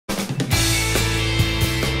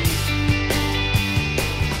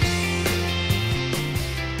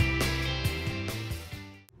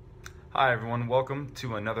Hi everyone, welcome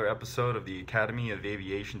to another episode of the Academy of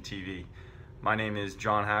Aviation TV. My name is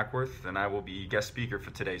John Hackworth and I will be guest speaker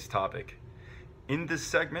for today's topic. In this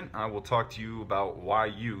segment, I will talk to you about why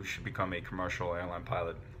you should become a commercial airline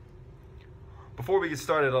pilot. Before we get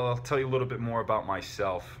started, I'll tell you a little bit more about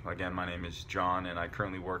myself. Again, my name is John and I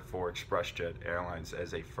currently work for ExpressJet Airlines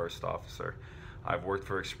as a first officer. I've worked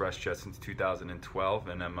for ExpressJet since 2012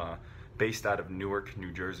 and I'm based out of Newark,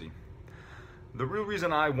 New Jersey. The real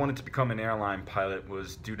reason I wanted to become an airline pilot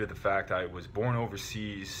was due to the fact I was born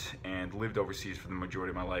overseas and lived overseas for the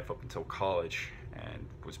majority of my life up until college, and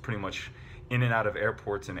was pretty much in and out of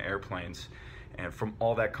airports and airplanes. And from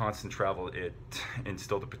all that constant travel, it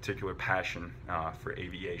instilled a particular passion for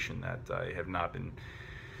aviation that I have not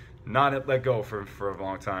let go for a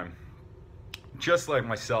long time. Just like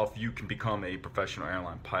myself, you can become a professional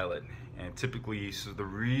airline pilot. And typically, so the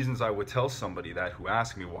reasons I would tell somebody that who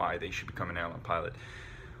asks me why they should become an airline pilot,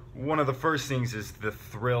 one of the first things is the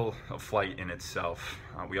thrill of flight in itself.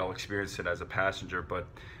 We all experience it as a passenger, but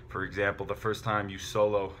for example, the first time you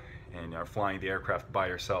solo and are flying the aircraft by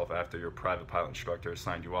yourself after your private pilot instructor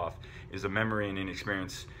signed you off is a memory and an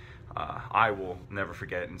experience I will never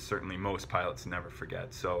forget, and certainly most pilots never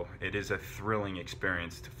forget. So it is a thrilling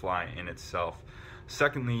experience to fly in itself.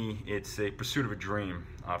 Secondly, it's a pursuit of a dream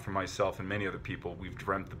for myself and many other people. We've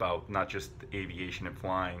dreamt about not just aviation and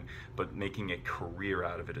flying, but making a career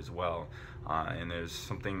out of it as well. And there's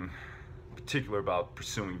something particular about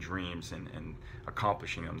pursuing dreams and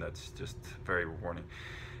accomplishing them that's just very rewarding.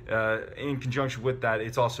 In conjunction with that,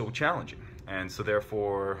 it's also challenging. And so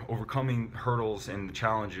therefore, overcoming hurdles and the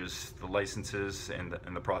challenges, the licenses and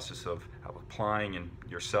the process of applying and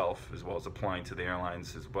yourself, as well as applying to the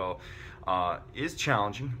airlines as well, is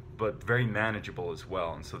challenging, but very manageable as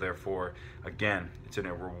well. And so therefore, again, it's a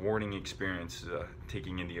rewarding experience,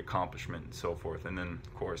 taking in the accomplishment and so forth. And then,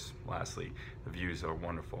 of course, lastly, the views are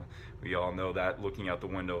wonderful. We all know that looking out the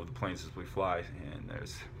window of the planes as we fly, and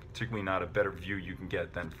there's particularly not a better view you can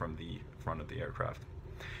get than from the front of the aircraft.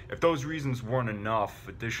 If those reasons weren't enough,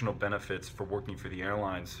 additional benefits for working for the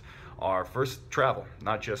airlines are first, travel,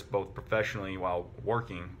 not just both professionally while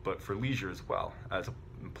working, but for leisure as well. As an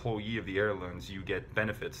employee of the airlines, you get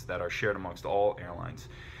benefits that are shared amongst all airlines.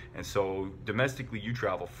 And so domestically, you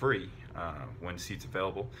travel free when seats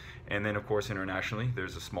available. And then, of course, internationally,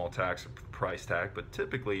 there's a small tax or price tag, but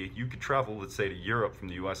typically you could travel, let's say, to Europe from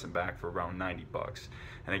the US and back for around 90 bucks.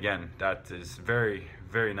 And again, that is very,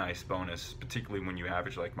 very nice bonus, particularly when you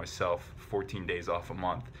average, like myself, 14 days off a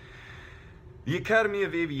month. The Academy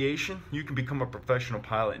of Aviation, you can become a professional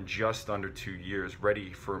pilot in just under 2 years,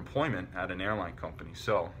 ready for employment at an airline company.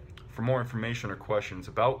 So, for more information or questions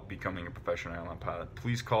about becoming a professional airline pilot,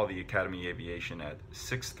 please call the Academy of Aviation at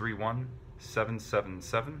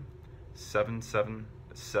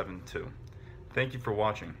 631-777-7772. Thank you for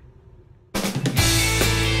watching.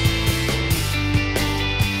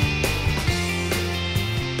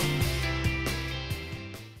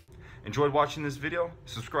 Enjoyed watching this video?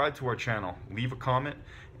 Subscribe to our channel, leave a comment,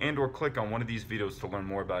 and/or click on one of these videos to learn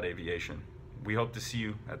more about aviation. We hope to see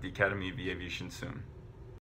you at the Academy of Aviation soon.